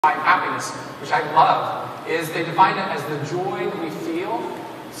happiness, which I love, is they define it as the joy we feel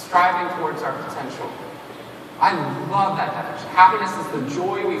striving towards our potential. I love that definition. Happiness is the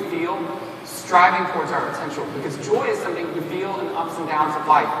joy we feel striving towards our potential, because joy is something you feel in the ups and downs of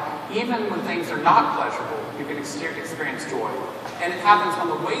life. Even when things are not pleasurable, you can experience joy. And it happens on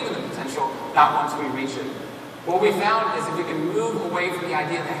the way to the potential, not once we reach it. What we found is if we can move away from the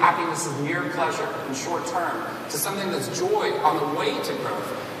idea that happiness is mere pleasure and short term to something that's joy on the way to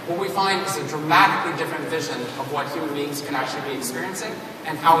growth, what we find is a dramatically different vision of what human beings can actually be experiencing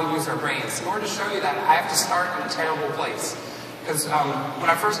and how we use our brains. In order to show you that, I have to start in a terrible place. Because when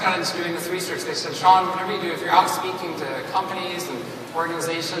I first got into doing this research, they said, Shawn, whatever you do, if you're out speaking to companies and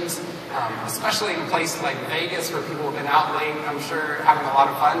organizations, especially in a place like Vegas where people have been out late, I'm sure having a lot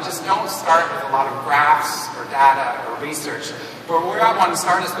of fun, just don't start with a lot of graphs or data or research. But where I want to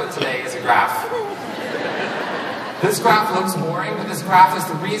start us with today is a graph. This graph looks boring, but this graph is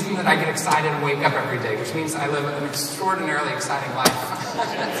the reason that I get excited and wake up every day, which means I live an extraordinarily exciting life.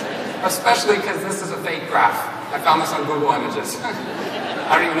 Especially because this is a fake graph. I found this on Google Images.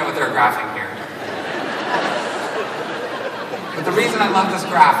 I don't even know what they're graphing here. But the reason I love this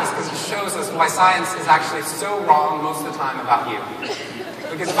graph is because it shows us why science is actually so wrong most of the time about you.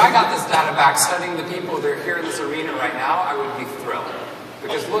 Because if I got this data back studying the people that are here in this arena right now, I would be thrilled.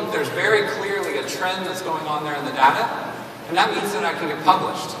 Because look, there's very clearly a trend that's going on there in the data, and that means that I can get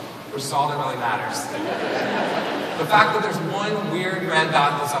published, which is all that really matters. The fact that there's one weird red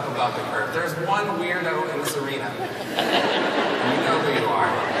dot that's up above the curve, there's one weirdo in this arena, and you know who you are.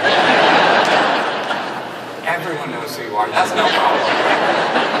 Everyone knows who you are. That's no problem.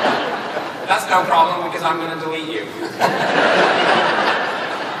 That's no problem because I'm going to delete you.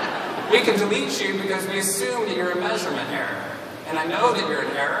 We can delete you because we assume that you're a measurement error. And I know that you're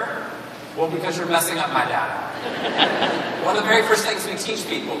an error, well, because you're messing up my data. One of the very first things we teach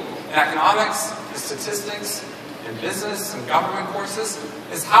people in economics, in statistics, in business and government courses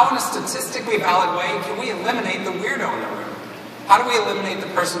is how in a statistically valid way can we eliminate the weirdo in the room? How do we eliminate the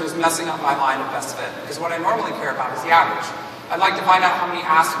person who's messing up my line of best fit? Because what I normally care about is the average. I'd like to find out how many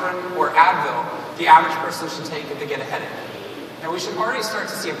aspirin or Advil the average person should take if they get a headache. Now, we should already start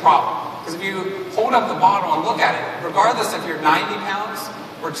to see a problem. Because if you hold up the bottle and look at it, regardless if you're 90 pounds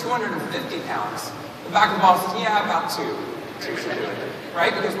or 250 pounds, the back of the bottle says, yeah, about two. Two should do it.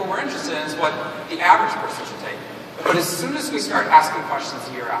 Right? Because what we're interested in is what the average person should take. But as soon as we start asking questions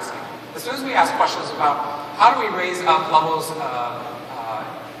that you're asking, as soon as we ask questions about how do we raise up levels of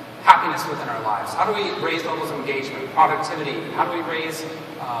happiness within our lives, how do we raise levels of engagement, productivity, how do we raise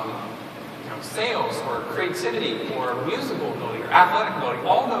sales or creativity or musical ability or athletic ability,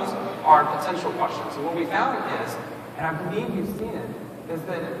 all those are potential questions. And what we found is, and I believe you've seen it, is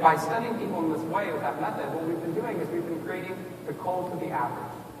that by studying people in this way with that method, what we've been doing is we've been creating the code to the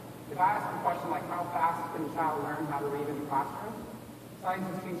average. If I ask a question like how fast can a child learn how to read in the classroom,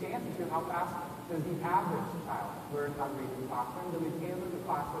 scientists change the answer to how fast does the average child learn how to read in the classroom, then we tailor the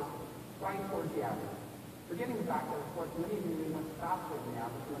classes right towards the average. Forgetting the fact that, of course, many of you read much faster than the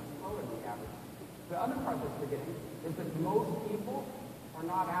average, much slower than the average. The other part that's forgetting is that most people are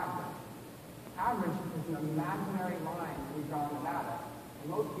not average. Average is an imaginary line that we draw in the data, and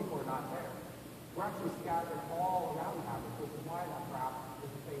most people are not there. We're actually scattered all around the average, which is why that graph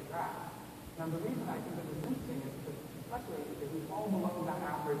is a fake graph. Now, the reason I think that is interesting is because, especially if we fall below that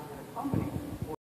average in a company,